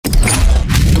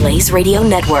Blaze Radio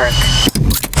Network.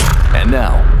 And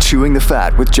now, Chewing the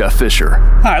Fat with Jeff Fisher.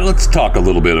 All right, let's talk a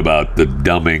little bit about the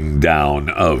dumbing down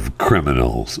of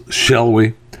criminals, shall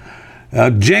we?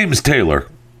 James Taylor,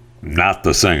 not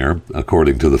the singer,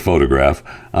 according to the photograph,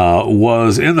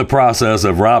 was in the process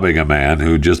of robbing a man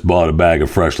who just bought a bag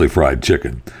of freshly fried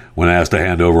chicken. When asked to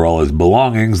hand over all his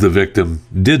belongings, the victim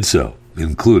did so,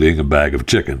 including a bag of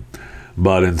chicken.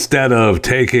 But instead of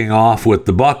taking off with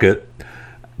the bucket,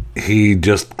 he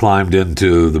just climbed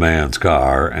into the man's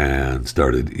car and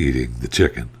started eating the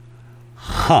chicken.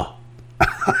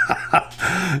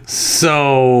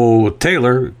 So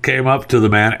Taylor came up to the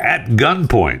man at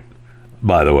gunpoint,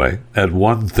 by the way, at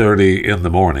 1:30 in the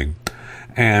morning,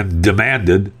 and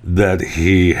demanded that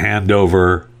he hand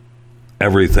over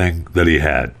everything that he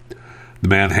had. The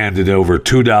man handed over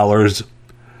 $2,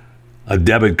 a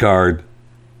debit card,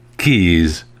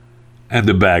 keys, and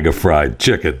a bag of fried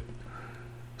chicken.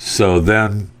 So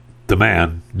then the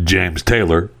man, James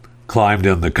Taylor, climbed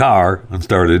in the car and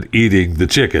started eating the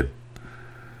chicken.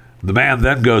 The man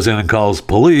then goes in and calls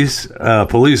police.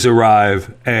 Police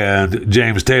arrive, and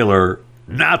James Taylor,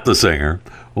 not the singer,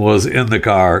 was in the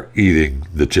car eating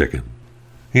the chicken.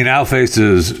 He now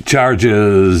faces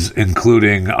charges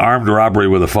including armed robbery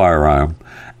with a firearm,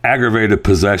 aggravated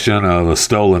possession of a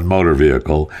stolen motor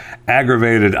vehicle,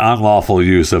 aggravated unlawful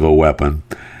use of a weapon,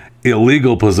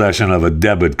 illegal possession of a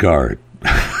debit card.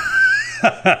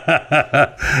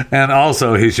 And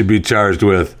also he should be charged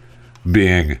with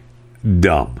being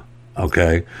dumb.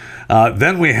 Okay.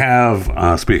 Then we have,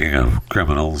 speaking of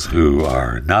criminals who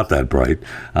are not that bright,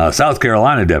 South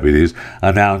Carolina deputies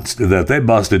announced that they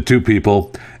busted two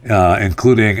people,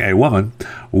 including a woman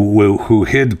who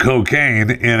hid cocaine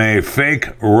in a fake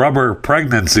rubber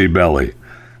pregnancy belly.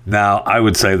 Now, I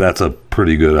would say that's a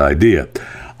pretty good idea.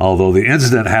 Although the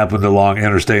incident happened along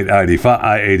Interstate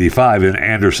I-85 in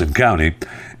Anderson County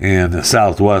in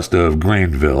southwest of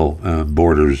Greenville,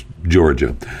 borders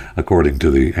Georgia, according to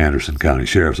the Anderson County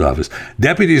Sheriff's Office.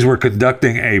 Deputies were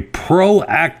conducting a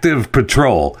proactive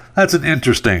patrol. That's an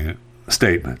interesting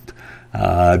statement.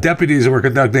 Deputies were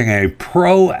conducting a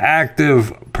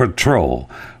proactive patrol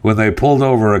when they pulled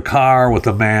over a car with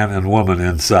a man and woman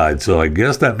inside. So I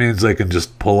guess that means they can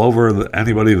just pull over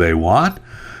anybody they want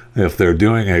if they're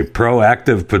doing a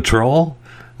proactive patrol.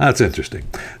 That's interesting.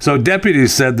 So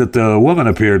deputies said that the woman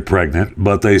appeared pregnant,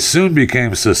 but they soon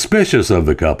became suspicious of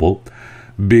the couple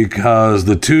because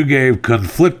the two gave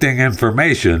conflicting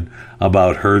information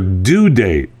about her due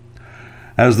date.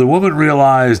 As the woman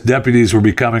realized deputies were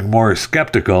becoming more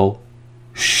skeptical,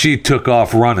 she took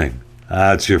off running.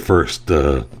 That's your first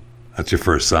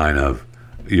sign of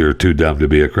you're too dumb to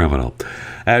be a criminal.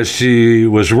 As she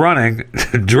was running,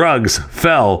 drugs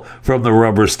fell from the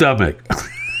rubber stomach.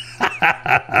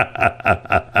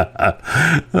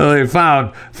 They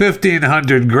found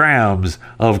 1,500 grams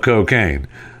of cocaine.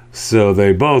 So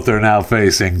they both are now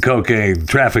facing cocaine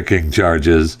trafficking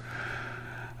charges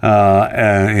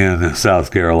in South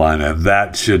Carolina.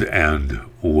 That should end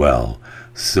well.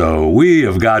 So we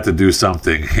have got to do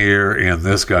something here in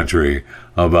this country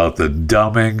about the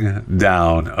dumbing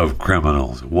down of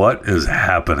criminals. What is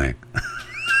happening?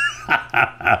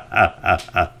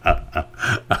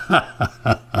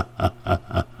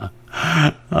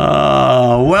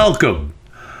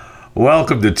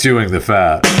 Welcome to Chewing the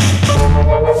Fat.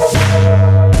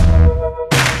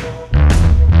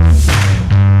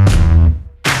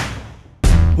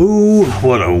 Ooh,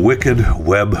 what a wicked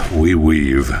web we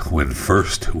weave when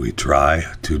first we try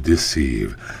to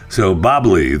deceive. So Bob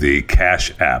Lee, the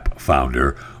Cash App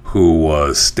founder, who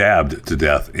was stabbed to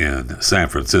death in San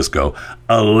Francisco,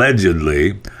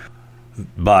 allegedly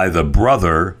by the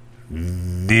brother,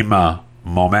 Nima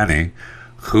Momeni,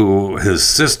 who his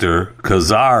sister,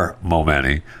 Kazar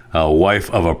Momeni, a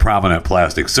wife of a prominent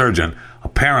plastic surgeon,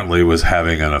 apparently was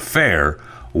having an affair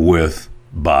with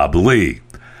Bob Lee.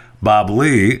 Bob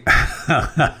Lee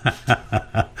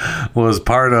was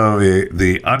part of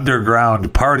the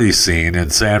underground party scene in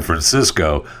San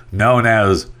Francisco known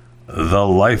as The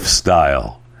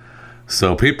Lifestyle.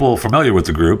 So people familiar with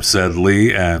the group said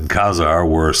Lee and Kazar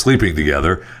were sleeping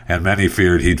together, and many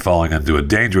feared he'd fallen into a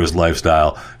dangerous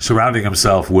lifestyle, surrounding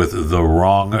himself with the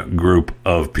wrong group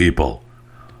of people.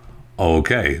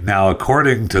 Okay, now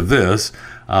according to this,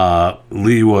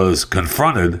 Lee was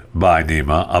confronted by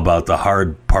Nima about the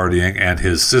hard partying and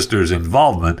his sister's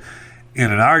involvement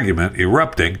in an argument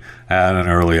erupting at an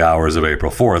early hours of April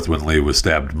 4th when Lee was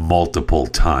stabbed multiple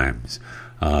times.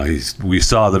 We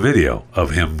saw the video of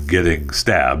him getting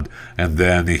stabbed, and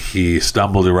then he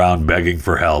stumbled around begging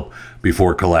for help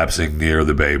before collapsing near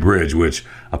the Bay Bridge, which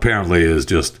apparently is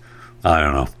just,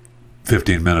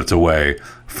 15 minutes away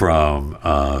from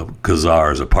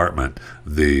Khazar's apartment,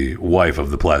 the wife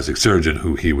of the plastic surgeon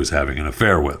who he was having an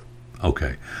affair with.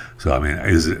 Okay, so I mean,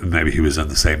 maybe he was in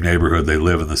the same neighborhood. They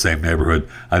live in the same neighborhood.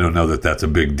 I don't know that that's a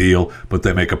big deal, but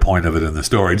they make a point of it in the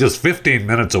story. Just 15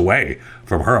 minutes away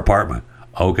from her apartment.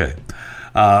 Okay,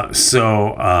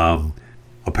 so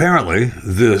apparently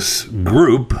this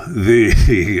group,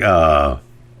 the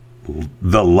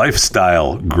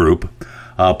lifestyle group,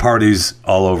 parties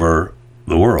all over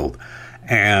the world.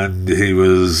 And he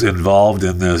was involved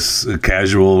in this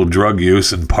casual drug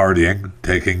use and partying,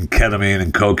 taking ketamine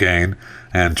and cocaine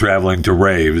and traveling to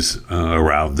raves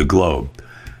around the globe.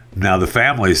 Now, the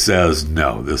family says,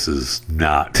 no, this is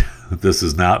not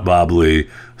Bob Lee.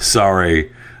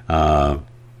 Sorry,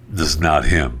 this is not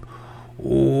him.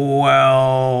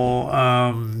 Well,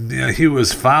 he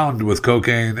was found with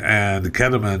cocaine and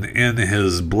ketamine in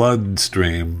his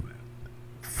bloodstream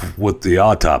with the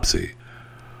autopsy.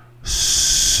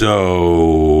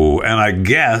 So, and I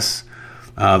guess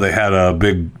they had a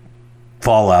big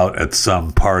fallout at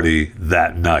some party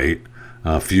that night,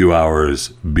 a few hours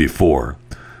before.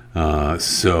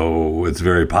 So it's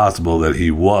very possible that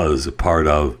he was a part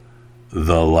of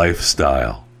the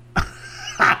lifestyle.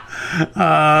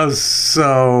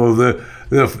 So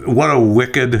what a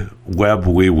wicked web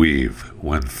we weave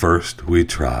when first we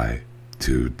try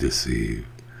to deceive.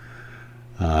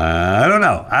 I don't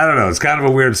know. It's kind of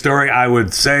a weird story. I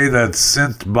would say that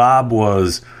since Bob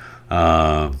was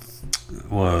found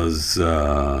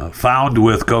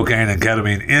with cocaine and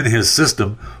ketamine in his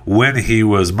system when he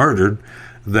was murdered,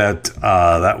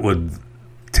 that would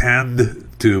tend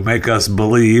to make us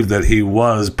believe that he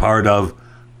was part of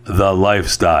the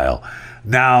lifestyle.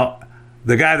 Now,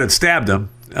 the guy that stabbed him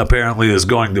apparently is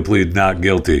going to plead not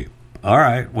guilty. All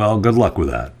right, well, good luck with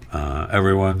that.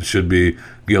 Everyone should be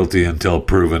guilty until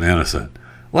proven innocent.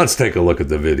 Let's take a look at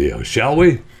the video, shall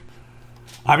we?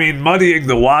 I mean, muddying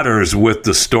the waters with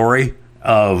the story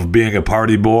of being a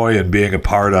party boy and being a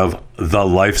part of the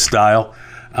lifestyle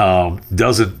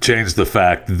doesn't change the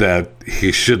fact that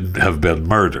he shouldn't have been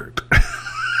murdered.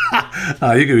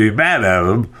 You can be mad at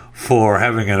him for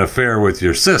having an affair with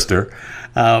your sister,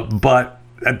 but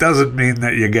that doesn't mean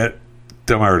that you get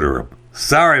to murder him.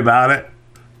 Sorry about it.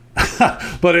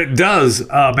 But it does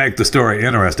make the story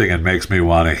interesting and makes me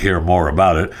want to hear more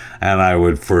about it. And I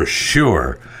would for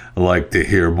sure like to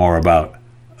hear more about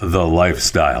the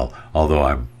lifestyle, although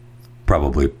I'm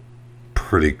probably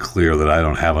pretty clear that I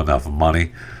don't have enough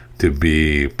money to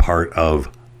be part of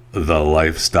the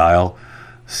lifestyle.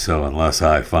 So unless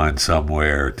I find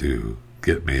somewhere to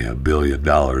get me $1 billion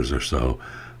or so,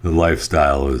 the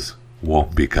lifestyle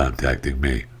won't be contacting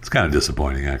me. It's kind of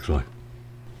disappointing, actually.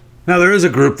 Now, there is a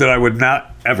group that I would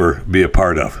not ever be a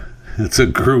part of. It's a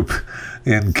group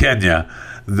in Kenya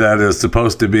that is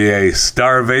supposed to be a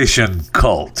starvation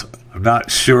cult. I'm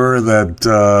not sure that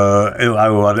I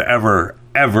would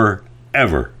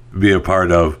ever be a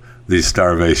part of the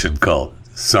starvation cult.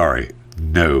 Sorry,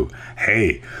 no.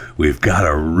 Hey, we've got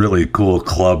a really cool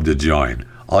club to join.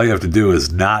 All you have to do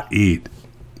is not eat.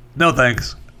 No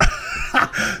thanks.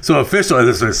 So this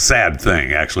is a sad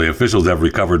thing, actually. Officials have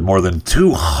recovered more than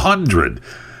 200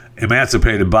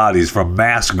 emancipated bodies from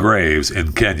mass graves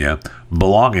in Kenya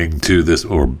belonging to this,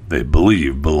 or they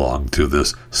believe belong to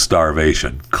this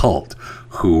starvation cult,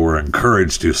 who were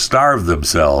encouraged to starve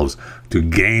themselves to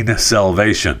gain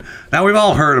salvation. Now, we've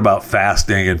all heard about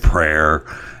fasting and prayer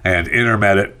and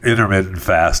intermittent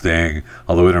fasting,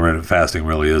 although intermittent fasting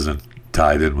really isn't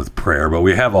tied in with prayer, but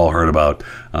we have all heard about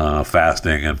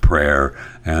fasting and prayer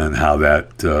and how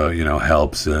that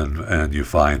helps and you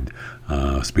find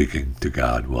speaking to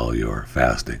God while you're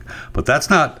fasting. But that's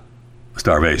not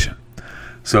starvation.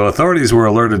 So authorities were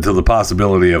alerted to the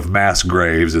possibility of mass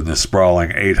graves in this sprawling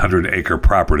 800-acre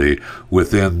property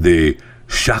within the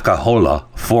Shakahola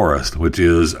Forest, which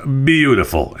is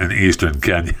beautiful in eastern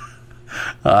Kenya.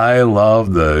 I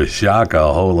love the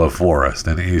Shakahola Forest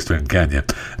in eastern Kenya.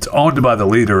 It's owned by the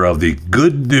leader of the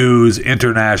Good News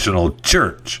International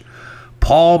Church,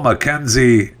 Paul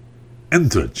Mackenzie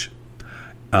Nethridge.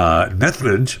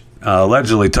 Nethridge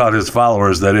allegedly taught his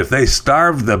followers that if they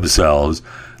starved themselves,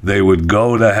 they would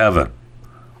go to heaven.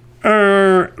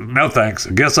 No thanks.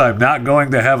 Guess I'm not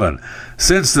going to heaven.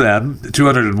 Since then,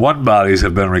 201 bodies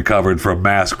have been recovered from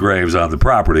mass graves on the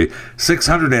property.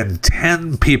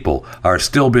 610 people are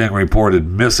still being reported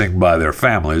missing by their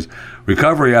families.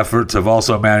 Recovery efforts have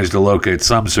also managed to locate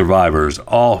some survivors,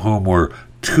 all whom were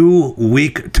too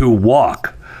weak to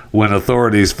walk when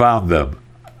authorities found them.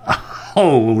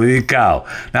 Holy cow.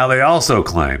 Now, they also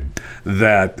claim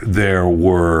that there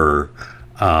were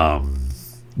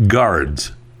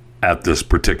guards at this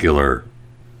particular,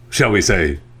 shall we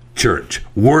say, church,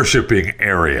 worshiping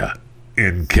area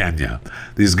in Kenya.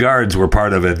 These guards were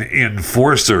part of an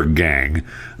enforcer gang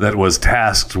that was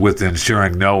tasked with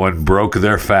ensuring no one broke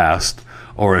their fast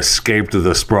or escaped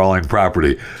the sprawling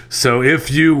property. So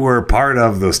if you were part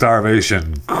of the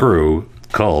starvation crew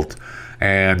cult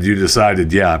and you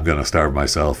decided, yeah, I'm going to starve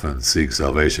myself and seek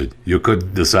salvation, you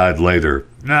couldn't decide later,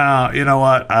 no, you know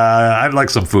what, I'd like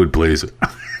some food, please.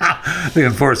 The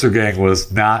enforcer gang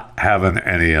was not having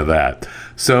any of that.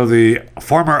 So the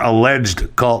former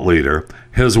alleged cult leader,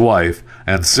 his wife,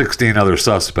 and 16 other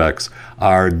suspects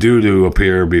are due to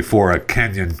appear before a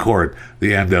Kenyan court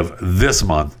the end of this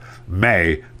month,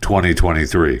 May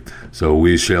 2023. So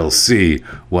we shall see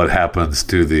what happens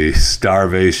to the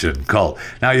starvation cult.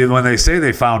 Now, when they say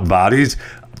they found bodies,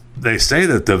 they say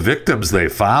that the victims they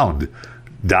found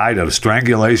died of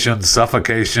strangulation,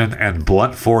 suffocation, and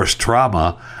blunt force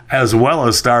trauma, as well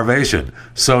as starvation.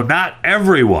 So not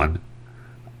everyone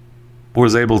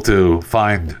was able to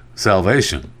find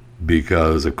salvation,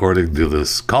 because according to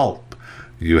this cult,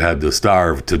 you had to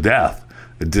starve to death.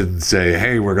 It didn't say,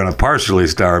 hey, we're going to partially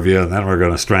starve you and then we're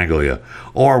going to strangle you,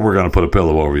 or we're going to put a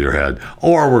pillow over your head,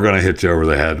 or we're going to hit you over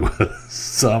the head with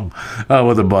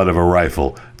with the butt of a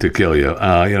rifle to kill you.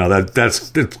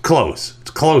 It's close. It's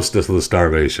close to the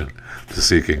starvation, to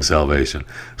seeking salvation.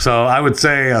 So I would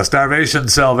say starvation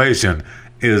salvation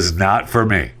is not for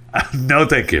me. No,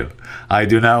 thank you. I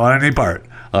do not want any part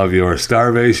of your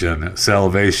starvation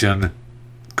salvation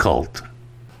cult.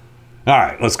 All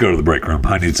right, let's go to the break room.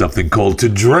 I need something cold to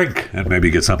drink and maybe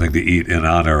get something to eat in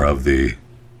honor of the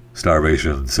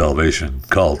starvation salvation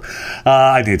cult.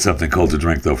 I need something cold to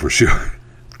drink, though, for sure.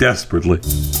 Desperately.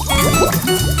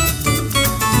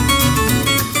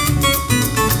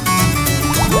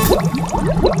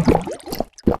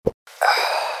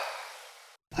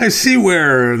 I see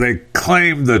where they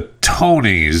claim the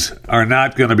Tonys are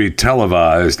not going to be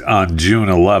televised on June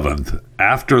 11th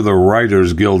after the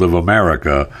Writers Guild of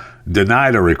America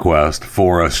denied a request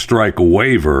for a strike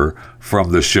waiver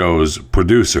from the show's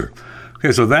producer.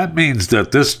 Okay, so that means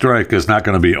that this strike is not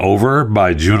going to be over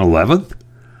by June 11th?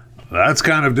 That's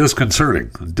kind of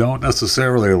disconcerting. Don't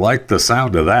necessarily like the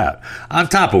sound of that. On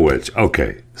top of which,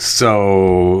 okay,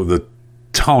 so the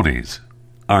Tonys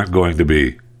aren't going to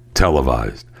be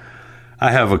televised.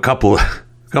 I have a couple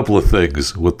of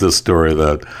things with this story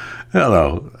that,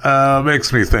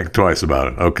 makes me think twice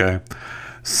about it, okay?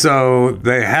 So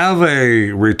they have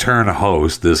a return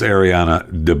host, this Ariana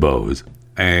DeBose,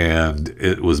 and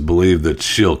it was believed that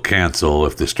she'll cancel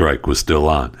if the strike was still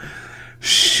on.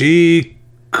 She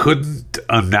couldn't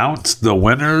announce the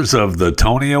winners of the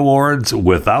Tony Awards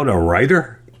without a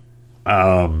writer?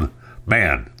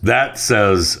 Man, that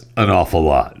says an awful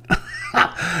lot.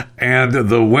 And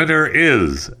the winner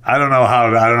is, I don't know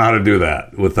how to do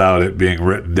that without it being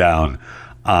written down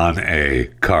on a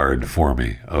card for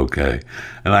me, okay?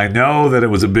 And I know that it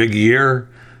was a big year.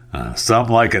 Some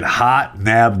Like It Hot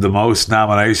nabbed the most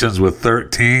nominations with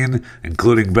 13,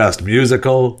 including Best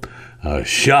Musical.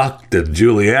 Shucked and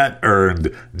Juliet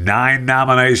earned 9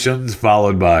 nominations,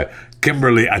 followed by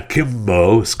Kimberly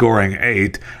Akimbo scoring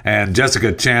 8, and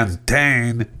Jessica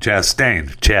Chastain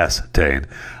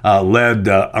led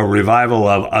a revival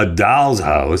of A Doll's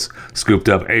House, scooped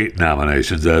up 8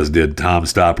 nominations, as did Tom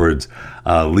Stoppard's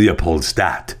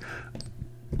Leopoldstadt,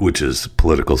 which is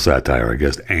political satire, I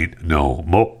guess. Ain't no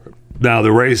more. Now,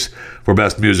 the race for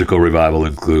Best Musical Revival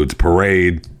includes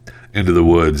Parade, Into the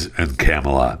Woods, and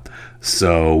Camelot.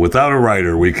 So, without a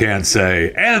writer, we can't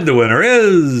say, and the winner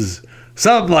is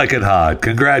Some Like It Hot.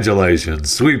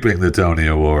 Congratulations, sweeping the Tony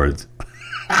Awards.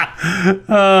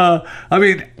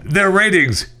 Their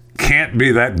ratings can't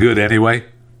be that good anyway.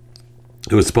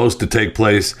 It was supposed to take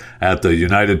place at the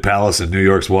United Palace in New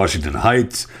York's Washington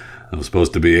Heights. It was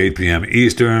supposed to be 8 p.m.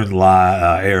 Eastern,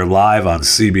 air live on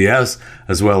CBS,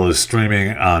 as well as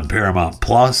streaming on Paramount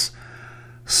Plus.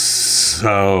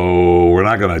 So we're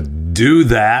not going to do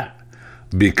that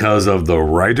because of the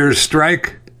writer's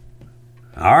strike?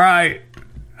 All right.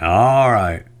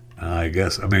 I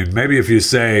guess, maybe if you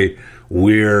say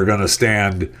we're going to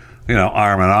stand,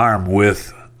 arm in arm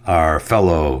with our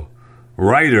fellow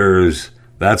writers,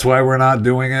 that's why we're not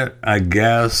doing it, I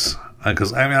guess.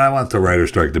 Because, I want the writer's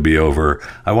strike to be over.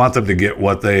 I want them to get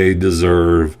what they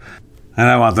deserve. And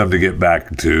I want them to get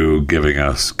back to giving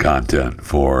us content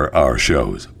for our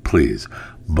shows, please.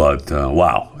 But,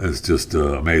 wow, it's just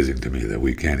amazing to me that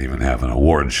we can't even have an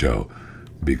award show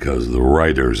because the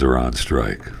writers are on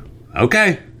strike.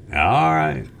 Okay, all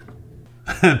right.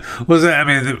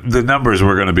 The numbers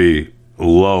were going to be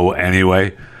low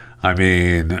anyway.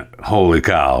 Holy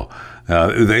cow.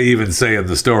 They even say in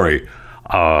the story,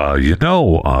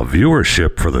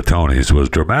 viewership for the Tonys was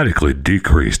dramatically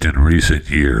decreased in recent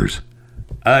years.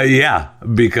 Yeah,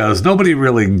 because nobody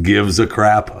really gives a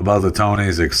crap about the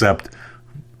Tonys except,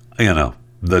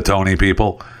 the Tony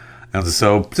people. And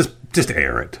so just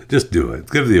air it. Just do it.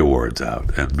 Give the awards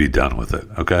out and be done with it,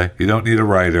 okay? You don't need a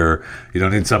writer. You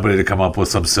don't need somebody to come up with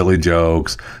some silly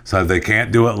jokes. So if they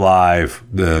can't do it live,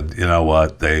 then you know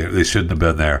what? They shouldn't have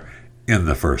been there in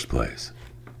the first place.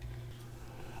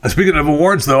 Speaking of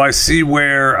awards, though, I see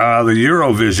where the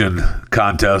Eurovision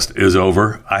contest is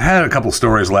over. I had a couple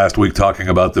stories last week talking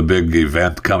about the big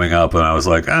event coming up, and I was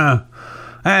like, the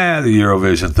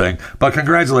Eurovision thing. But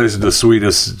congratulations to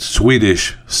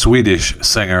Swedish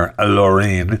singer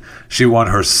Loreen. She won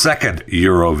her second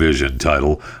Eurovision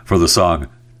title for the song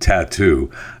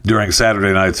Tattoo during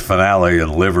Saturday night's finale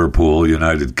in Liverpool,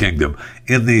 United Kingdom,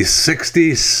 in the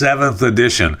 67th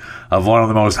edition of one of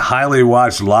the most highly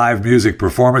watched live music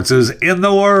performances in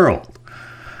the world.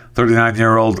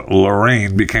 39-year-old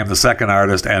Loreen became the second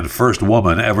artist and first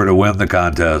woman ever to win the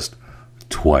contest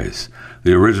twice.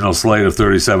 The original slate of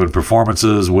 37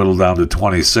 performances whittled down to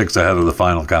 26 ahead of the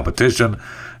final competition,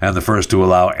 and the first to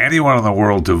allow anyone in the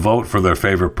world to vote for their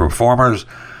favorite performers.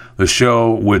 The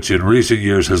show, which in recent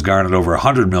years has garnered over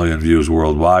 100 million views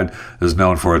worldwide, is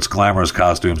known for its glamorous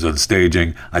costumes and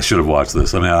staging. I should have watched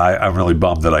this. I'm really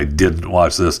bummed that I didn't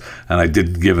watch this and I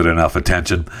didn't give it enough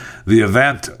attention. The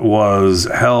event was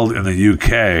held in the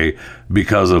UK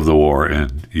because of the war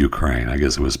in Ukraine. I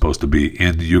guess it was supposed to be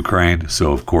in Ukraine,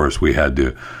 so of course we had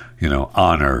to,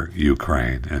 honor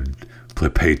Ukraine and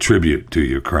pay tribute to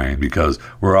Ukraine because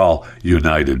we're all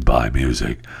united by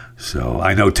music. So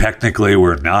I know technically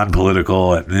we're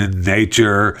non-political in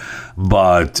nature,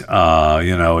 but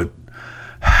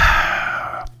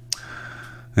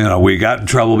we got in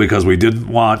trouble because we didn't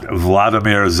want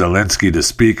Vladimir Zelensky to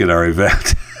speak at our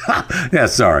event. Yeah,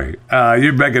 sorry.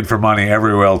 You're begging for money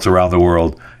everywhere else around the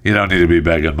world. You don't need to be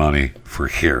begging money for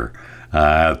here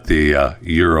at the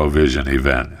Eurovision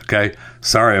event. Okay,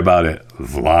 sorry about it,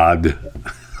 Vlad.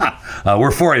 We're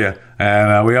for you.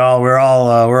 And we're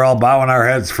all bowing our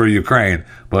heads for Ukraine,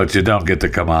 but you don't get to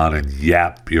come on and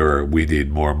yap we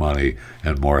need more money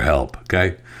and more help,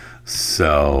 okay?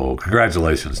 So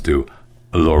congratulations to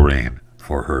Loreen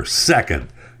for her second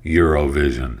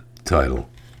Eurovision title.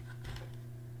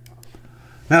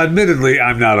 Now, admittedly,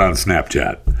 I'm not on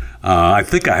Snapchat. I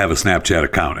think I have a Snapchat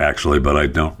account, actually, but I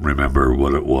don't remember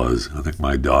what it was. I think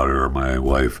my daughter or my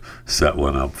wife set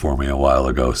one up for me a while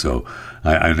ago, so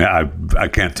I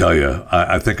can't tell you.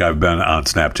 I think I've been on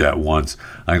Snapchat once.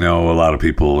 I know a lot of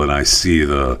people, and I see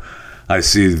the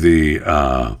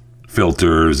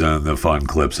filters and the fun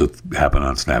clips that happen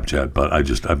on Snapchat, but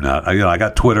I'm not. I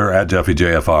got Twitter at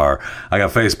JeffyJFR. I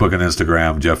got Facebook and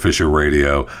Instagram, Jeff Fisher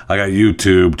Radio. I got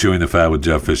YouTube, Chewing the Fat with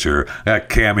Jeff Fisher. I got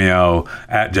Cameo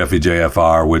at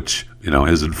JeffyJFR, which,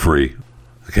 isn't free.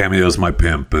 Cameo's my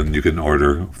pimp, and you can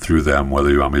order through them whether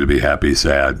you want me to be happy,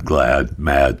 sad, glad,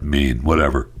 mad, mean,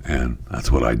 whatever, and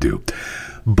that's what I do.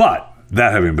 But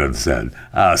that having been said,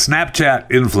 Snapchat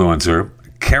influencer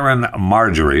Karen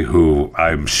Marjorie, who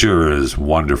I'm sure is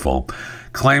wonderful,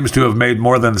 claims to have made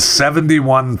more than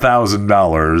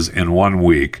 $71,000 in 1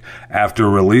 week after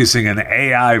releasing an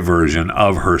AI version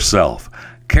of herself.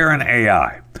 Karen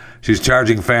AI. She's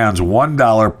charging fans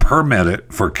 $1 per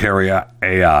minute for Karen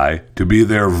AI to be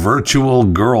their virtual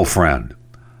girlfriend.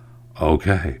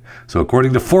 Okay. So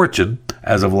according to Fortune,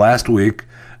 as of last week,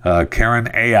 Karen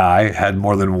AI had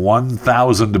more than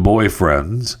 1,000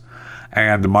 boyfriends,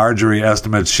 and Marjorie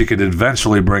estimates she could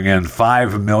eventually bring in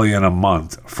 $5 million a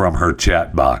month from her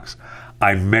chat box.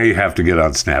 I may have to get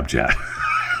on Snapchat.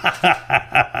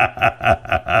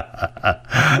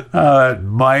 It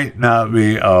might not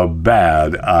be a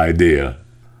bad idea.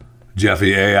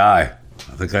 Jeffy AI. I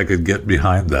think I could get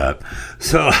behind that.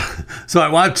 So I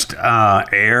watched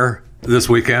Air this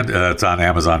weekend. It's on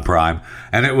Amazon Prime,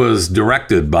 and it was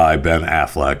directed by Ben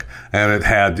Affleck, and it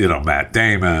had Matt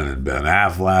Damon and Ben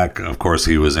Affleck. Of course,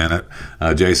 he was in it.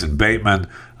 Jason Bateman,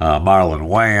 Marlon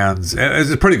Wayans.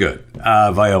 It's pretty good.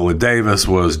 Viola Davis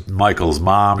was Michael's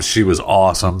mom. She was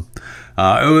awesome.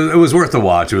 It was worth a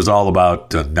watch. It was all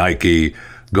about Nike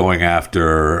going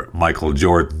after Michael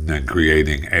Jordan and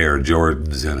creating Air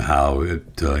Jordans, and how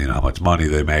how much money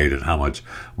they made and how much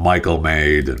Michael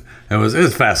made, and it was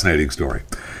a fascinating story,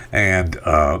 and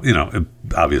it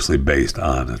obviously based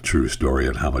on a true story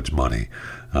and how much money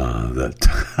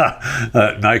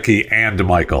that Nike and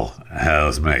Michael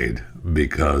has made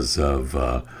because of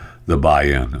the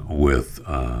buy-in with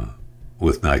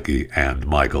Nike and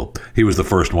Michael. He was the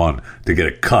first one to get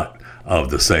a cut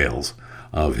of the sales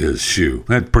of his shoe.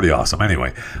 That's pretty awesome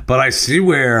anyway. But I see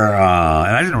where,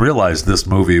 and I didn't realize this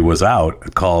movie was out,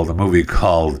 a movie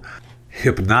called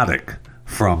Hypnotic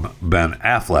from Ben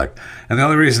Affleck. And the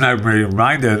only reason I'm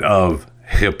reminded of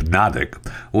Hypnotic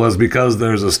was because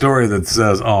there's a story that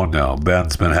says, oh no,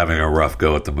 Ben's been having a rough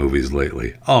go at the movies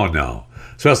lately. Oh no.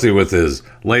 Especially with his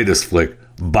latest flick,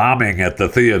 bombing at the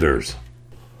theaters.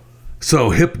 So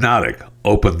Hypnotic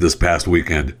opened this past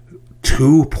weekend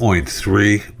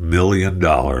 $2.3 million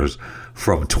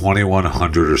from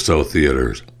 2,100 or so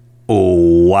theaters.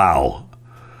 Oh, wow.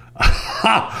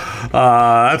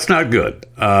 That's not good.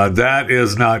 That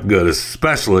is not good,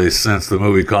 especially since the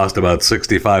movie cost about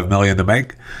 $65 million to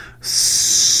make.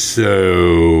 So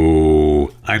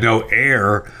I know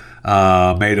Air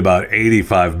made about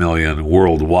 $85 million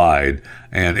worldwide,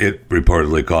 and it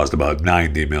reportedly cost about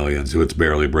 $90 million, so it's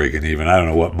barely breaking even. I don't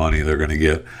know what money they're going to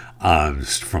get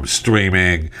from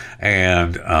streaming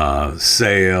and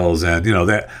sales, and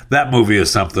that movie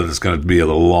is something that's going to be a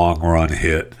long run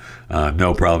hit.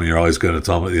 No problem. You're always going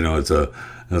to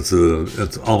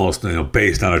it's almost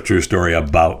based on a true story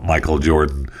about Michael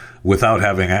Jordan without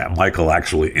having Michael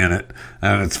actually in it,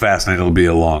 and it's fascinating. It'll be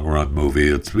a long run movie.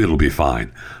 It'll be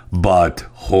fine. But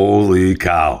holy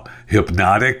cow,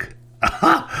 Hypnotic.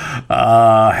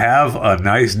 Have a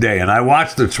nice day. And I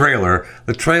watched the trailer.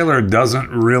 The trailer doesn't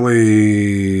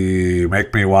really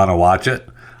make me want to watch it.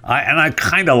 I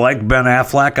kind of like Ben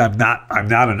Affleck. I'm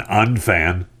not an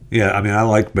unfan. Yeah, I mean, I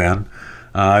like Ben.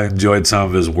 I enjoyed some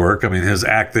of his work. I mean, his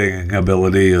acting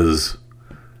ability is,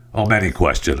 many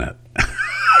question it.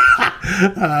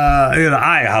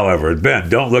 However, Ben,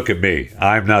 don't look at me.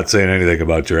 I'm not saying anything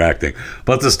about your acting.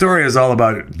 But the story is all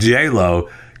about J-Lo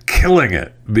killing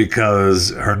it because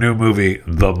her new movie,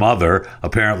 The Mother,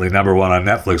 apparently number one on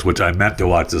Netflix, which I meant to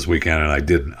watch this weekend and I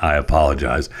didn't. I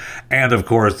apologize. And, of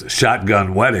course,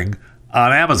 Shotgun Wedding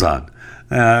on Amazon,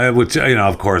 which,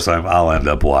 of course, I'll end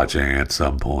up watching at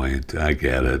some point. I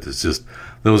get it. It's just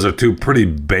those are two pretty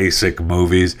basic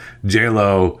movies.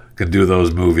 J-Lo can do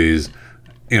those movies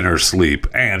in her sleep,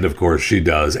 and of course she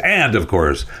does, and of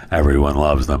course everyone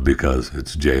loves them because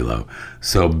it's J-Lo.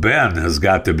 So Ben has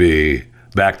got to be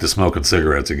back to smoking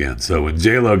cigarettes again. So when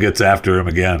J-Lo gets after him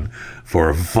again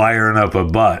for firing up a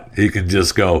butt, he can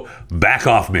just go, back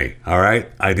off me, all right?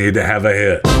 I need to have a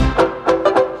hit.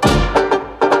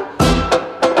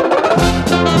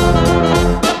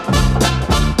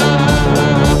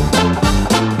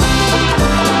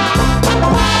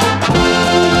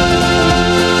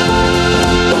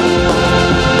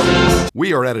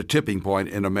 We are at a tipping point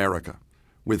in America.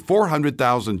 With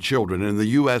 400,000 children in the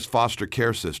U.S. foster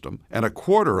care system and a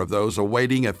quarter of those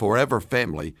awaiting a forever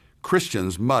family,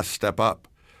 Christians must step up.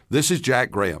 This is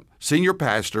Jack Graham, Senior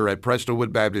Pastor at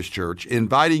Prestonwood Baptist Church,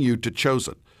 inviting you to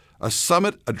Chosen, a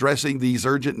summit addressing these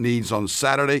urgent needs on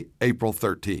Saturday, April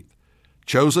 13th.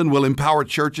 Chosen will empower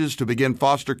churches to begin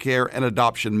foster care and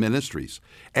adoption ministries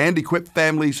and equip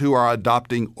families who are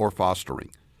adopting or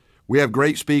fostering. We have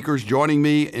great speakers joining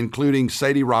me, including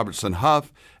Sadie Robertson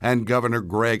Huff and Governor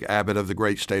Greg Abbott of the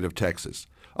great state of Texas,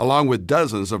 along with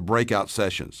dozens of breakout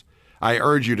sessions. I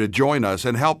urge you to join us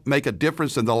and help make a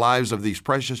difference in the lives of these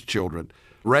precious children.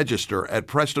 Register at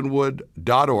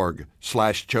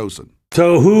prestonwood.org/chosen.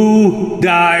 So who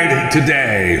died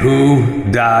today?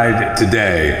 Who died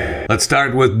today? Let's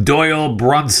start with Doyle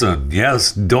Brunson.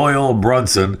 Yes, Doyle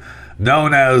Brunson,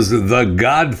 known as the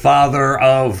Godfather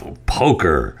of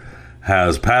Poker,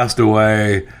 has passed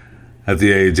away at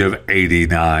the age of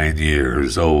 89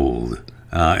 years old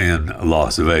in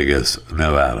Las Vegas,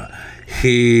 Nevada.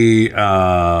 He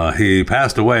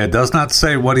passed away. It does not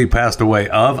say what he passed away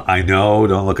of. I know,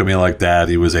 don't look at me like that.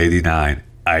 He was 89.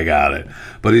 I got it.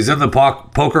 But he's in the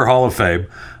Poker Hall of Fame.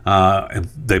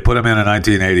 They put him in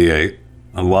 1988.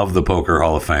 I love the Poker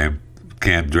Hall of Fame.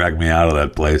 Can't drag me out of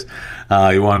that place.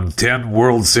 He won 10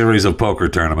 World Series of Poker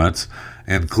tournaments,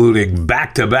 including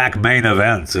back-to-back main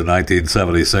events in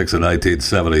 1976 and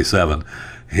 1977.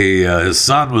 His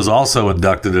son was also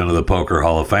inducted into the Poker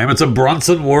Hall of Fame. It's a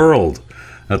Brunson world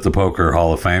at the Poker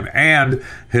Hall of Fame. And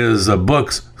his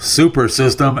books, Super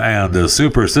System and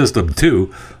Super System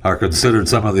 2, are considered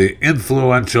some of the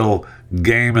influential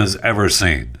game has ever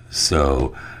seen.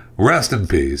 So rest in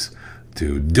peace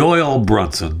to Doyle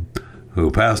Brunson,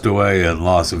 who passed away in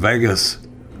Las Vegas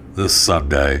this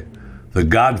Sunday, the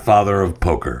Godfather of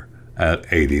Poker at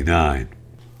 89.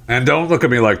 And don't look at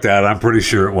me like that. I'm pretty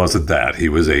sure it wasn't that. He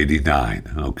was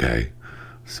 89, okay?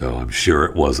 So I'm sure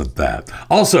it wasn't that.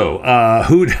 Also,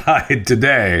 who died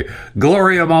today?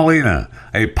 Gloria Molina,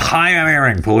 a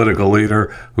pioneering political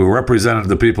leader who represented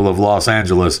the people of Los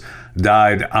Angeles,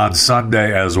 died on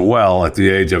Sunday as well at the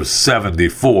age of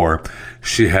 74.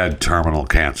 She had terminal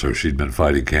cancer. She'd been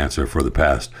fighting cancer for the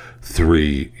past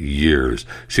 3 years.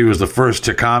 She was the first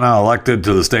Chicana elected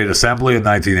to the state assembly in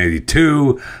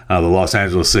 1982, the Los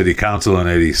Angeles City Council in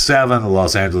 87, the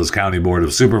Los Angeles County Board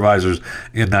of Supervisors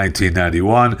in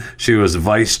 1991. She was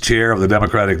vice chair of the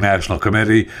Democratic National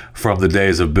Committee from the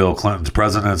days of Bill Clinton's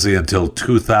presidency until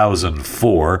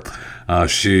 2004.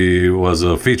 She was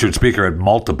a featured speaker at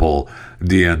multiple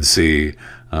DNC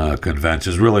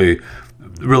conventions.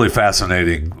 Really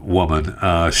fascinating woman.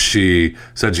 She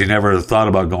said she never thought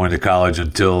about going to college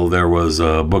until there was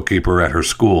a bookkeeper at her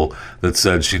school that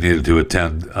said she needed to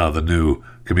attend the new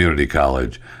community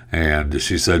college. And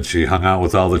she said she hung out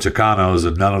with all the Chicanos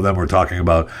and none of them were talking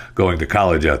about going to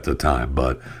college at the time,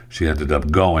 but she ended up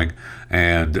going.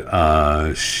 And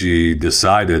she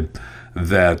decided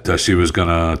that she was going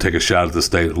to take a shot at the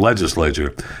state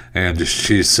legislature. And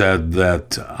she said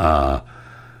that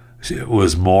it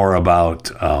was more about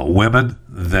women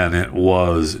than it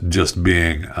was just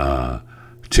being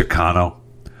Chicano.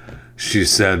 She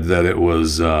said that it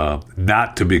was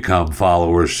not to become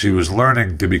followers. She was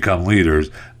learning to become leaders,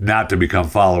 not to become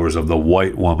followers of the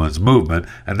white woman's movement,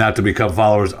 and not to become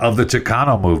followers of the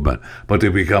Chicano movement, but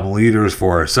to become leaders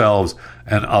for ourselves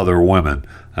and other women.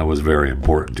 That was very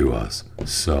important to us.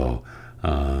 So,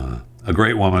 a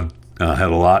great woman, had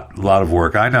a lot of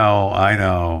work. I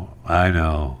know.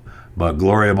 But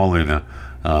Gloria Molina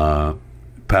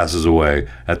passes away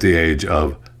at the age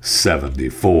of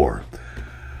 74.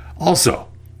 Also,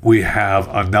 we have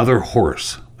another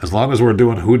horse. As long as we're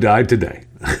doing who died today,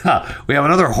 we have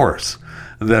another horse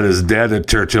that is dead at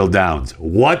Churchill Downs.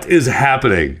 What is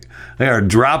happening? They are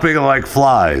dropping like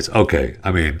flies. Okay,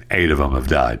 8 of them have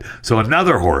died. So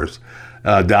another horse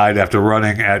died after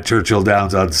running at Churchill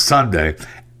Downs on Sunday.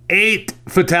 8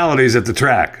 fatalities at the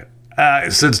track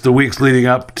since the weeks leading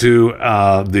up to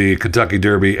the Kentucky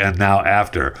Derby and now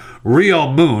after.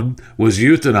 Rio Moon was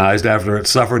euthanized after it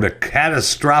suffered a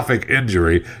catastrophic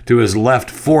injury to his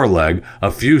left foreleg a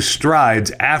few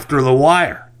strides after the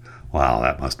wire. Wow,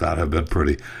 that must not have been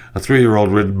pretty. A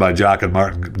 3-year-old ridden by jockey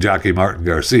Martin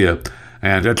Garcia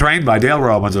and trained by Dale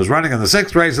Romans was running in the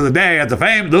 6th race of the day at the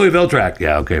famed Louisville track.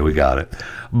 Yeah, okay, we got it.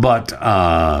 But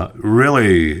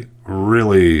really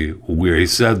weird. He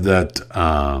said that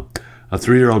a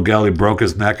 3-year-old geldie broke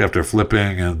his neck after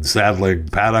flipping and saddling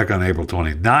paddock on April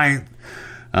 29th.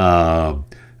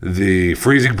 The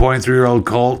Freezing Point 3-year-old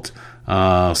colt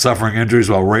suffering injuries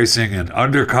while racing in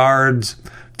undercards.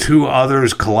 2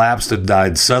 others collapsed and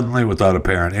died suddenly without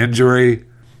apparent injury.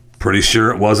 Pretty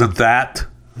sure it wasn't that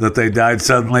they died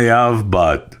suddenly of,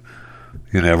 but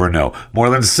you never know. More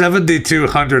than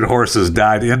 7,200 horses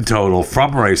died in total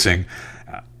from racing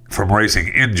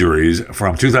injuries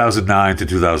from 2009 to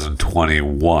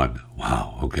 2021.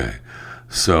 Wow, okay.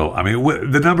 So,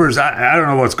 the numbers, I don't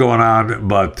know what's going on,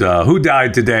 but who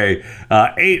died today?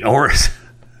 8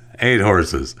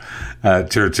 horses at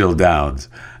Churchill Downs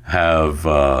have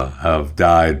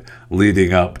died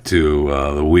leading up to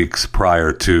the weeks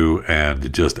prior to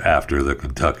and just after the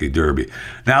Kentucky Derby.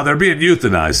 Now, they're being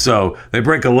euthanized, so they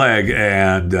break a leg,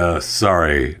 and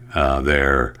sorry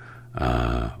there,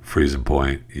 Freezing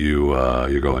Point,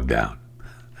 you're going down.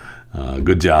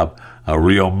 Good job.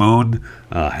 Rio Moon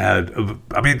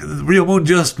Rio Moon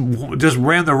just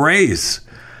ran the race.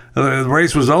 The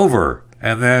race was over.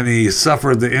 And then he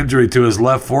suffered the injury to his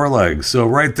left foreleg. So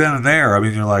right then and there,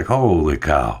 you're like, holy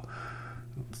cow.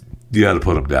 You got to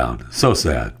put him down. So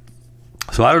sad.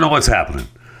 So I don't know what's happening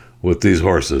with these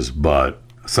horses, but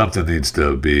something needs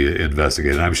to be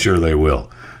investigated. I'm sure they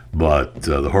will. But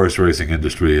the horse racing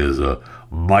industry is a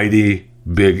mighty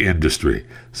big industry.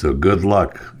 So good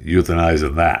luck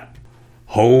euthanizing that.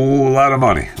 Whole lot of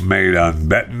money made on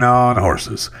betting on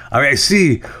horses. I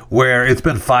see where it's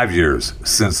been 5 years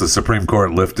since the Supreme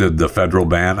Court lifted the federal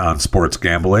ban on sports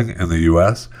gambling in the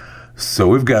U.S. So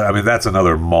we've got, that's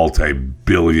another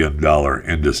multi-billion-dollar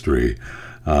industry.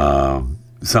 Some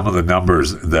of the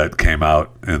numbers that came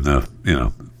out in the,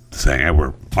 saying, hey,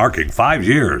 we're marking 5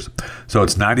 years. So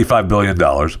it's $95 billion.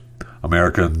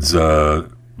 Americans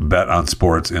bet on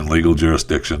sports in legal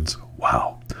jurisdictions.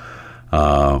 Wow.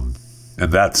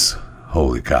 And that's,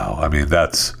 holy cow.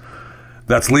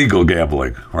 That's legal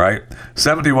gambling, right?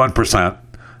 71%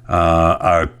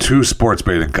 are 2 sports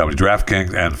betting companies,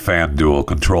 DraftKings and FanDuel,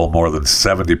 control more than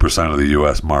 70% of the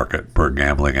U.S. market per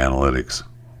gambling analytics.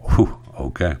 Whew,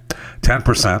 okay.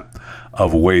 10%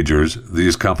 of wagers,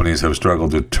 these companies have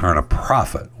struggled to turn a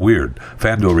profit. Weird.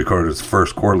 FanDuel recorded its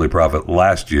first quarterly profit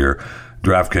last year.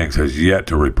 DraftKings has yet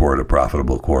to report a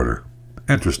profitable quarter.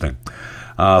 Interesting.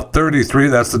 33,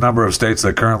 that's the number of states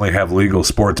that currently have legal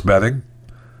sports betting.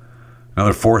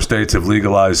 Another 4 states have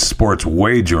legalized sports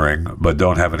wagering, but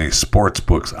don't have any sports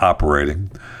books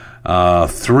operating.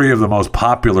 3 of the most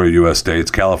popular U.S. states,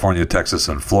 California, Texas,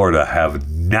 and Florida, have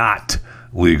not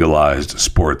legalized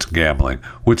sports gambling,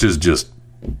 which is just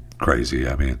crazy.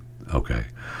 I mean, okay.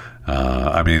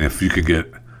 If you could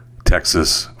get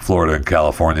Texas, Florida, and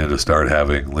California to start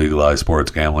having legalized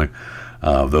sports gambling,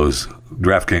 those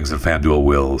DraftKings and FanDuel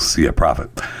will see a profit.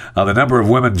 The number of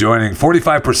women joining,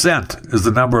 45% is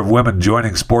the number of women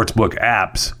joining sportsbook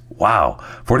apps. Wow,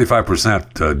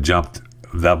 45% jumped.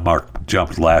 That mark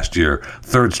jumped last year.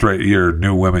 3rd straight year,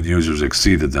 new women users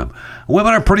exceeded them.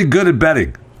 Women are pretty good at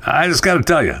betting. I just got to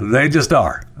tell you, they just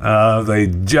are. They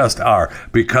just are,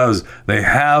 because they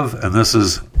have, and this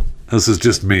is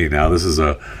just me now. This is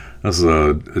a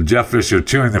Jeff Fisher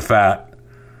chewing the fat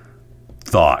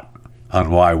thought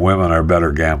on why women are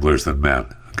better gamblers than men.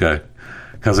 Okay,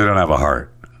 because they don't have a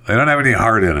heart. They don't have any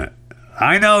heart in it.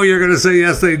 I know you're going to say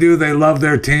yes, they do. They love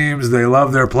their teams. They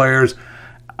love their players.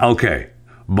 Okay,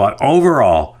 but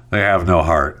overall, they have no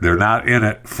heart. They're not in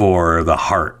it for the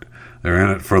heart. They're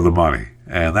in it for the money.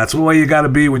 And that's the way you got to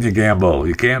be when you gamble.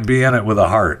 You can't be in it with a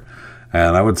heart.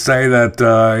 And I would say that,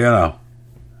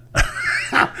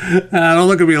 don't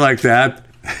look at me like that.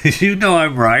 You know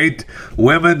I'm right.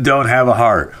 Women don't have a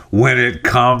heart when it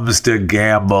comes to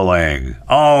gambling.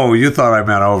 Oh, you thought I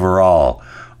meant overall.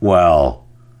 Well.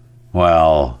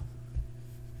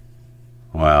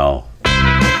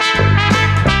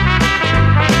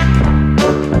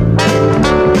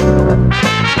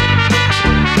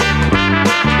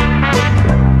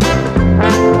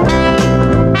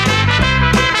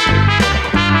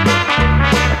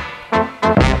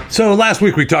 So last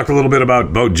week we talked a little bit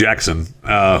about Bo Jackson,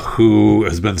 who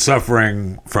has been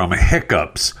suffering from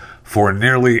hiccups for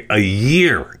nearly a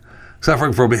year.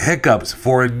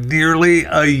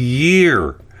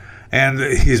 And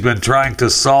he's been trying to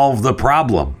solve the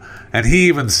problem. And he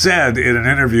even said in an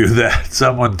interview that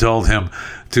someone told him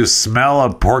to smell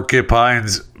a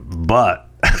porcupine's butt.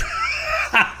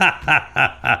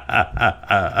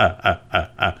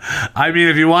 I mean,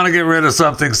 if you want to get rid of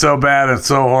something so bad and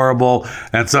so horrible,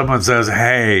 and someone says,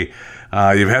 hey,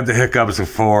 you've had the hiccups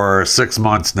for 6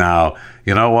 months now,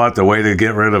 you know what? The way to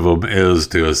get rid of them is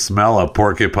to smell a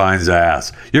porcupine's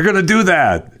ass. You're going to do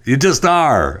that. You just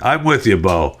are. I'm with you,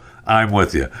 Bo. I'm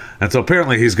with you. And so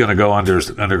apparently he's going to go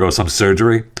undergo some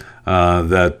surgery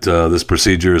that this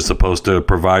procedure is supposed to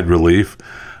provide relief.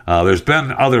 There's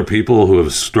been other people who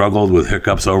have struggled with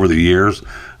hiccups over the years.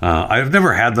 I've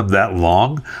never had them that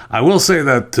long. I will say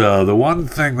that the one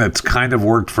thing that's kind of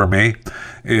worked for me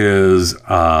is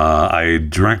I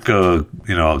drink a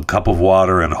cup of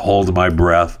water and hold my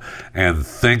breath and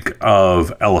think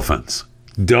of elephants.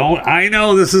 I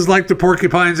know this is like the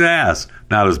porcupine's ass.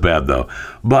 Not as bad though.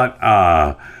 But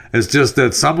it's just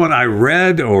that someone I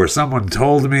read or someone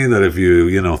told me that if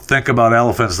you think about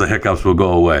elephants, the hiccups will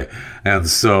go away. And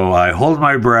so I hold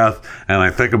my breath and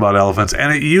I think about elephants,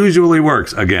 and it usually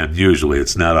works. Again, usually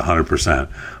it's not 100%,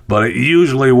 but it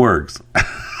usually works.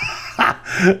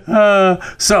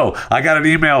 So I got an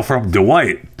email from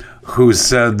Dwight, who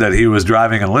said that he was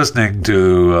driving and listening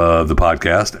to the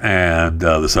podcast and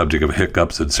the subject of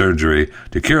hiccups and surgery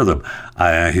to cure them.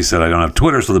 He said, I don't have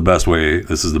Twitter, so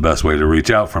this is the best way to reach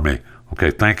out for me.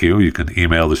 Okay, thank you. You can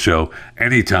email the show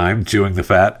anytime,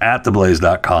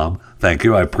 chewingthefat@theblaze.com. Thank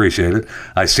you. I appreciate it.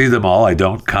 I see them all. I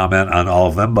don't comment on all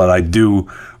of them, but I do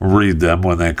read them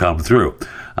when they come through.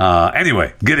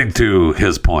 Anyway, getting to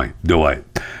his point, Dwight.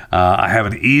 I have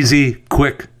an easy,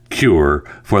 quick cure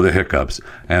for the hiccups,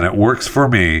 and it works for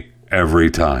me every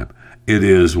time. It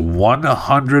is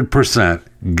 100%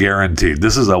 guaranteed.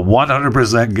 This is a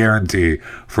 100% guarantee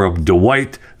from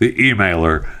Dwight, the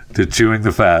emailer, to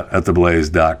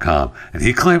chewingthefat@theblaze.com. And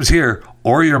he claims here,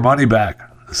 or your money back.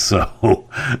 So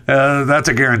that's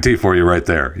a guarantee for you right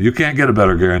there. You can't get a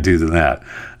better guarantee than that.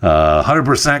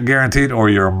 100% guaranteed or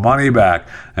your money back,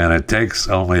 and it takes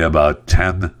only about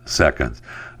 10 seconds.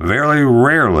 Very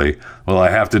rarely will I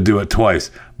have to do it twice,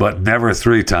 but never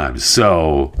 3 times.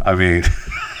 So, I mean,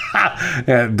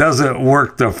 it doesn't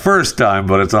work the first time,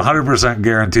 but it's 100%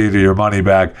 guaranteed to your money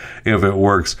back if it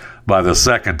works by the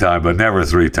second time, but never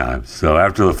 3 times. So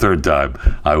after the 3rd time,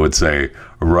 I would say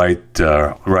right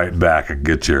back and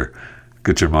get your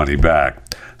money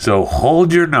back. So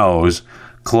hold your nose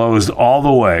closed all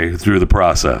the way through the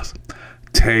process.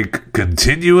 take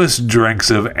continuous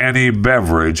drinks of any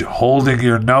beverage holding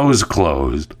your nose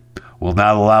closed will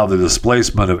not allow the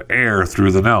displacement of air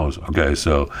through the nose. Okay,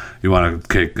 so you want to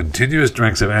take continuous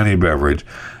drinks of any beverage,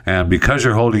 and because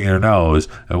you're holding your nose,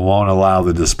 it won't allow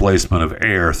the displacement of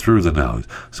air through the nose.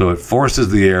 So it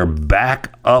forces the air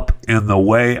back up in the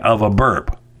way of a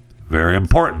burp. Very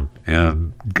important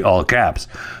in all caps.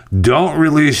 Don't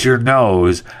release your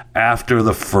nose after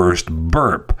the first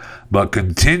burp, but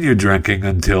continue drinking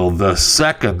until the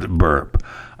second burp.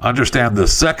 Understand the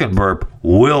second burp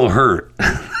will hurt.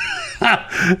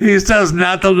 He says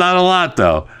not a lot,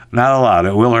 though. Not a lot.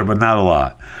 It will hurt, but not a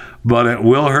lot. But it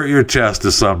will hurt your chest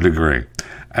to some degree.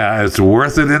 It's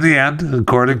worth it in the end,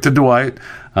 according to Dwight.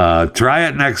 Try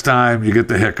it next time you get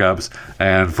the hiccups.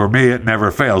 And for me, it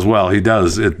never fails. Well, he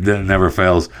does. It never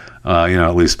fails,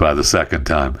 at least by the second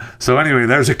time. So anyway,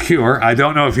 there's a cure. I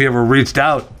don't know if he ever reached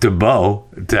out to Bo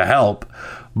to help,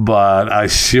 but I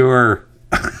sure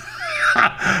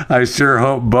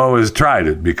hope Bo has tried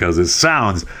it, because it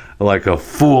sounds like a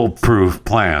foolproof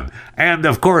plan. And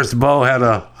of course, Bo had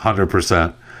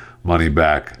 100% money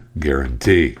back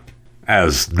guarantee,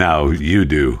 as now you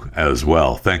do as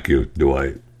well. Thank you,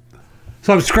 Dwight.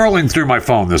 So I'm scrolling through my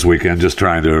phone this weekend, just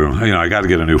trying to, I got to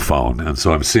get a new phone. And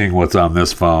so I'm seeing what's on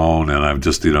this phone, and I'm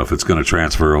just, if it's going to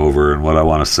transfer over and what I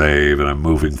want to save, and I'm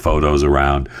moving photos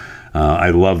around. I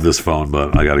love this phone,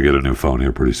 but I got to get a new phone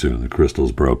here pretty soon. The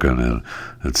crystal's broken, and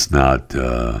it's not,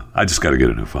 I just got to get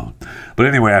a new phone. But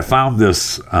anyway, I found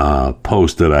this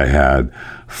post that I had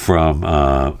from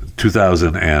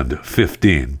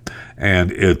 2015,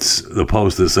 and it's the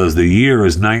post that says the year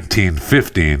is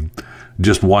 1915,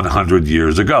 just 100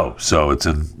 years ago. So it's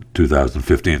in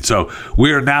 2015. So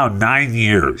we are now 9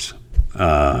 years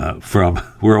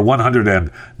we're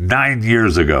 109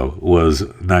 years ago was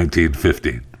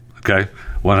 1915. Okay,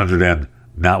 100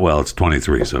 it's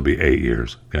 23, so it'll be 8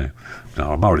 years. Okay,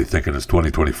 now I'm already thinking it's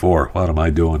 2024. What am I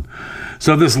doing?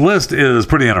 So this list is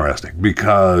pretty interesting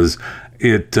because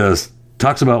it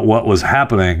talks about what was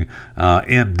happening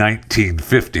in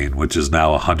 1915, which is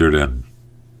now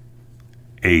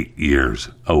 108 years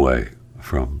away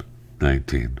from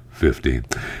 1915.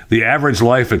 The average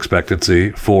life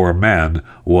expectancy for men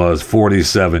was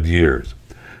 47 years.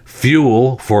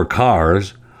 Fuel for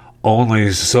cars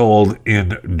only sold in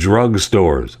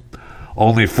drugstores.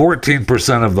 Only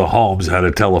 14% of the homes had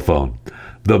a telephone.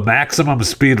 The maximum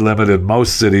speed limit in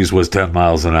most cities was 10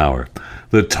 miles an hour.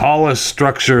 The tallest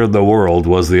structure in the world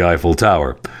was the Eiffel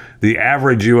Tower. The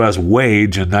average U.S.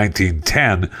 wage in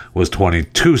 1910 was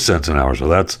 22 cents an hour, so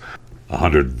that's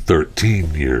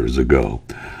 113 years ago.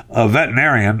 A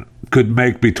veterinarian could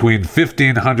make between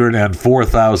 $1,500 and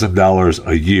 $4,000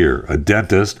 a year. A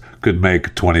dentist could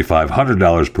make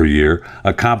 $2,500 per year.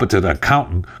 A competent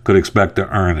accountant could expect to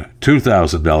earn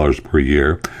 $2,000 per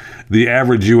year. The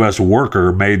average U.S.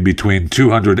 worker made between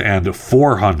 $200 and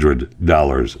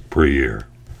 $400 per year.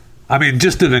 I mean,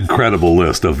 just an incredible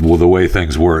list of the way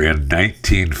things were in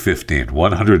 1915,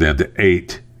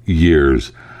 108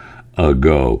 years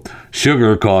ago.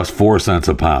 Sugar cost 4 cents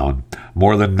a pound.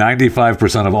 More than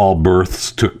 95% of all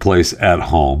births took place at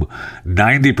home.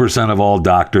 90% of all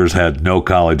doctors had no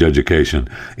college education.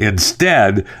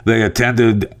 Instead, they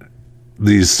attended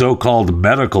these so-called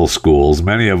medical schools,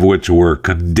 many of which were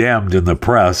condemned in the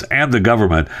press and the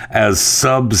government as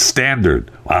substandard.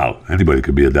 Wow, anybody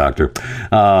could be a doctor.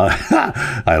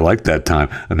 I like that time.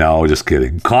 No, just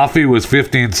kidding. Coffee was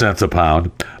 15 cents a pound.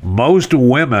 Most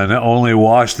women only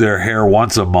washed their hair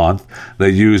once a month. They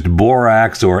used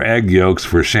borax or egg yolks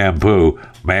for shampoo.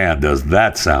 Man, does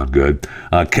that sound good.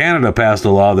 Canada passed a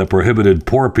law that prohibited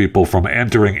poor people from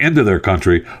entering into their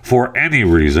country for any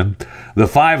reason. The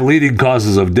 5 leading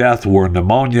causes of death were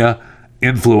pneumonia,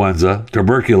 influenza,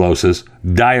 tuberculosis,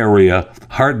 diarrhea,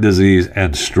 heart disease,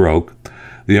 and stroke.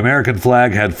 The American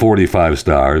flag had 45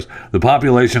 stars. The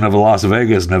population of Las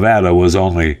Vegas, Nevada was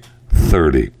only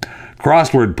 30.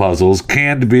 Crossword puzzles,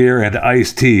 canned beer, and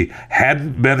iced tea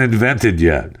hadn't been invented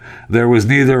yet. There was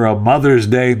neither a Mother's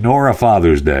Day nor a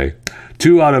Father's Day.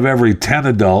 2 out of every 10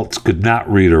 adults could not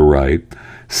read or write.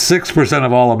 6%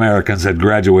 of all Americans had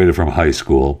graduated from high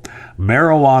school.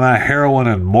 Marijuana, heroin,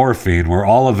 and morphine were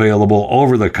all available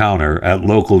over the counter at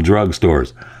local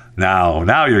drugstores.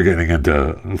 Now you're getting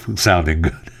into sounding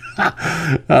good.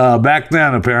 Back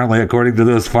then, apparently, according to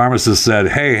this, pharmacist said,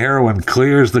 hey, heroin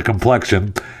clears the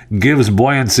complexion, gives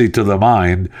buoyancy to the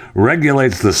mind,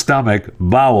 regulates the stomach,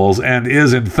 bowels, and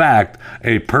is, in fact,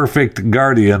 a perfect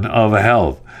guardian of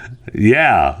health.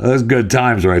 Yeah, that's good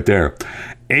times right there.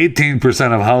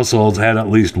 18% of households had at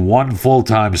least one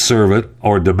full-time servant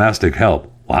or domestic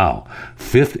help. Wow.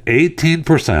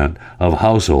 18% of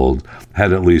households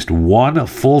had at least one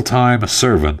full-time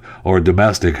servant or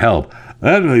domestic help.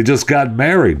 Then they just got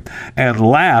married. And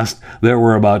last, there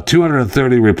were about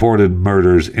 230 reported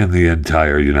murders in the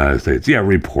entire United States. Yeah,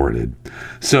 reported.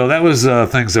 So that was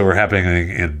things that were happening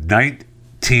in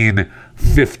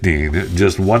 1915,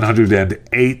 just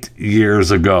 108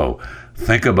 years ago.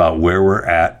 Think about where we're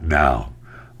at now.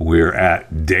 We're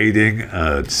at dating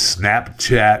a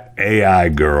Snapchat AI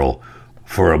girl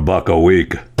for $1 a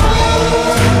week.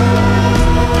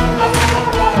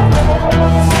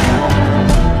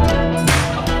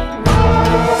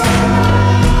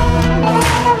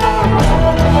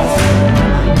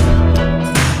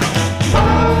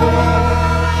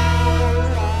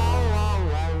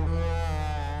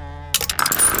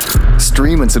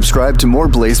 Stream and subscribe to more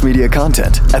Blaze Media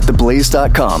content at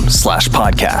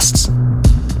theblaze.com/podcasts.